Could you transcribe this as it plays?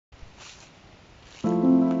Hi,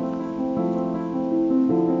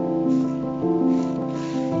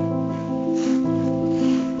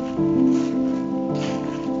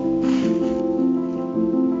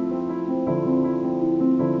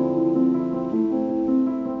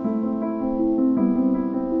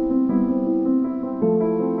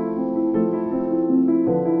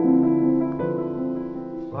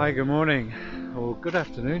 good morning, or good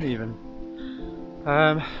afternoon even.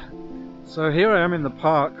 So here I am in the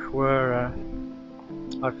park where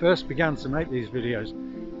I first began to make these videos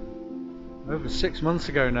over 6 months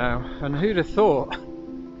ago now, and who'd have thought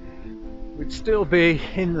we'd still be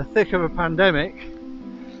in the thick of a pandemic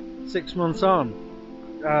 6 months on.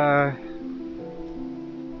 For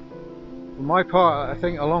my part, I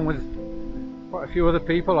think along with quite a few other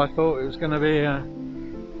people, I thought it was going to be a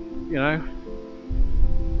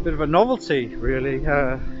bit of a novelty really.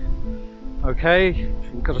 Okay,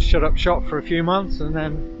 we've got to shut up shop for a few months and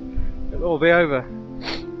then it'll all be over.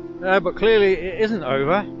 But clearly it isn't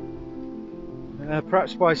over,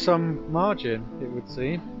 perhaps by some margin it would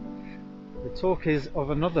seem. The talk is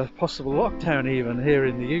of another possible lockdown even here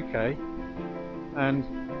in the UK, and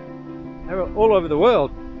all over the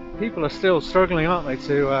world people are still struggling, aren't they,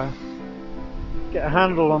 to get a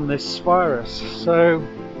handle on this virus. So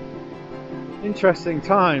interesting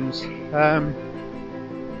times.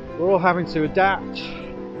 We're all having to adapt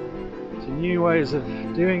to new ways of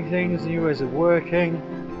doing things, new ways of working.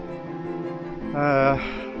 There's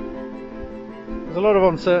a lot of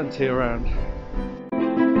uncertainty around.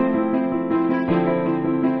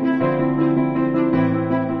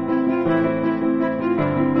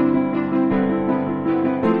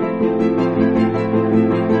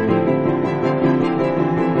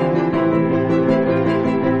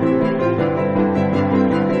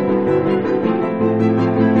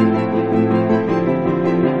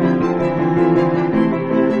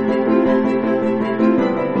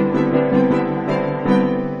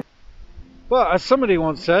 But as somebody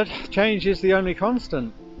once said, change is the only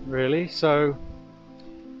constant, really. So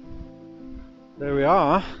there we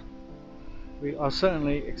are. We are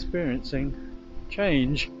certainly experiencing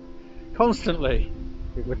change constantly,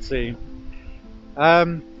 it would seem.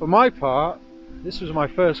 For my part, this was my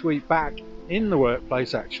first week back in the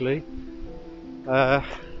workplace actually,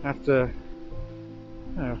 after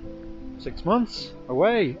 6 months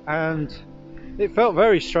away, and it felt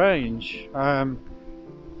very strange.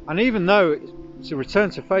 And even though it's a return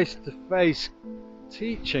to face-to-face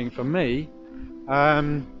teaching for me,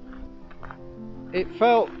 it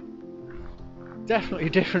felt definitely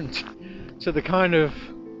different to the kind of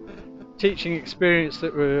teaching experience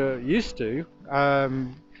that we're used to.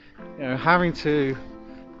 Having to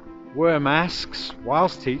wear masks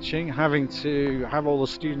whilst teaching, having to have all the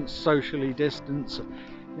students socially distanced,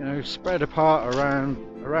 spread apart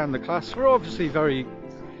around the class for obviously very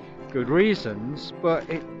good reasons, but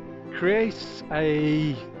it creates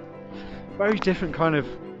a very different kind of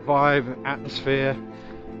vibe, atmosphere,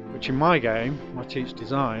 which in my game, I teach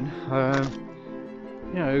design,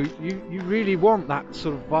 you really want that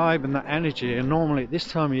sort of vibe and that energy. And normally at this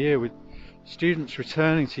time of year, with students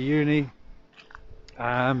returning to uni,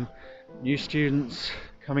 new students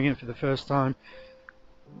coming in for the first time,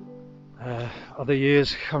 other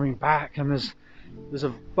years coming back, and there's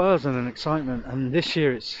a buzz and an excitement, and this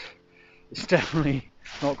year it's definitely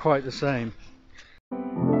not quite the same.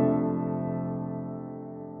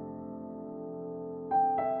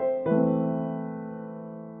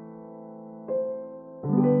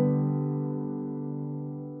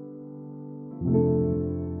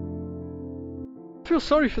 I feel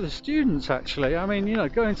sorry for the students actually. I mean,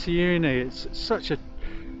 going to uni, it's such a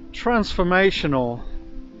transformational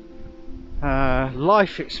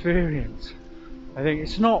life experience. I think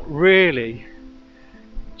it's not really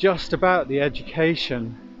just about the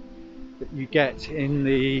education that you get in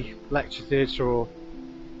the lecture theatre or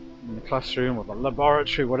in the classroom or the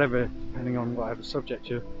laboratory, whatever, depending on whatever subject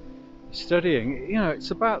you're studying. It's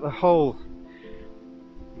about the whole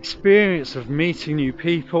experience of meeting new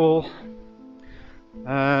people,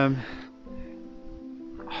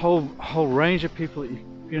 whole range of people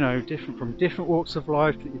that different from different walks of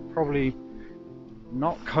life that you've probably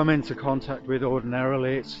not come into contact with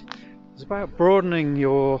ordinarily. It's about broadening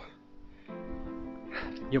your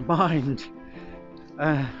mind.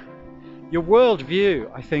 Your world view,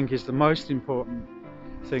 I think, is the most important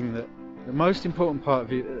thing, the most important part of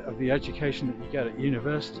the education that you get at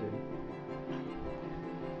university.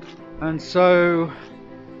 And so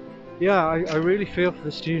I really feel for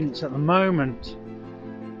the students at the moment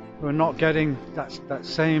who are not getting that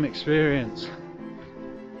same experience.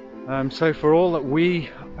 So for all that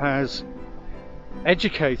we as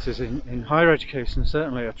educators in higher education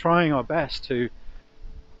certainly are trying our best to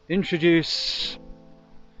introduce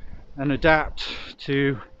and adapt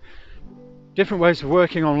to different ways of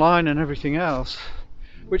working online and everything else,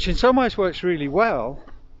 which in some ways works really well.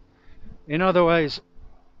 In other ways,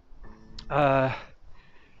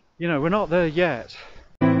 you know, we're not there yet.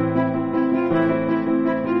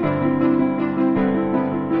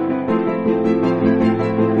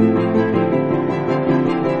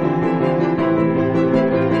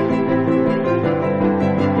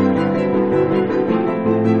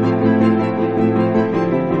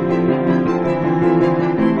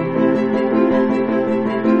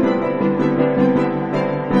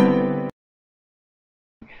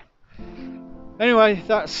 Anyway,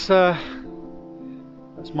 that's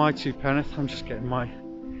my two penneth. I'm just getting my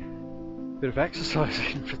bit of exercise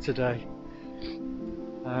in for today,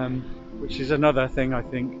 which is another thing I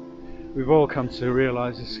think we've all come to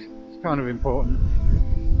realise is kind of important.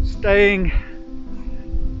 Staying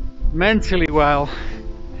mentally well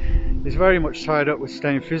is very much tied up with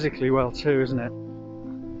staying physically well too, isn't it?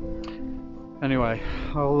 Anyway,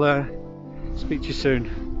 I'll speak to you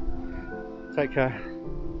soon. Take care.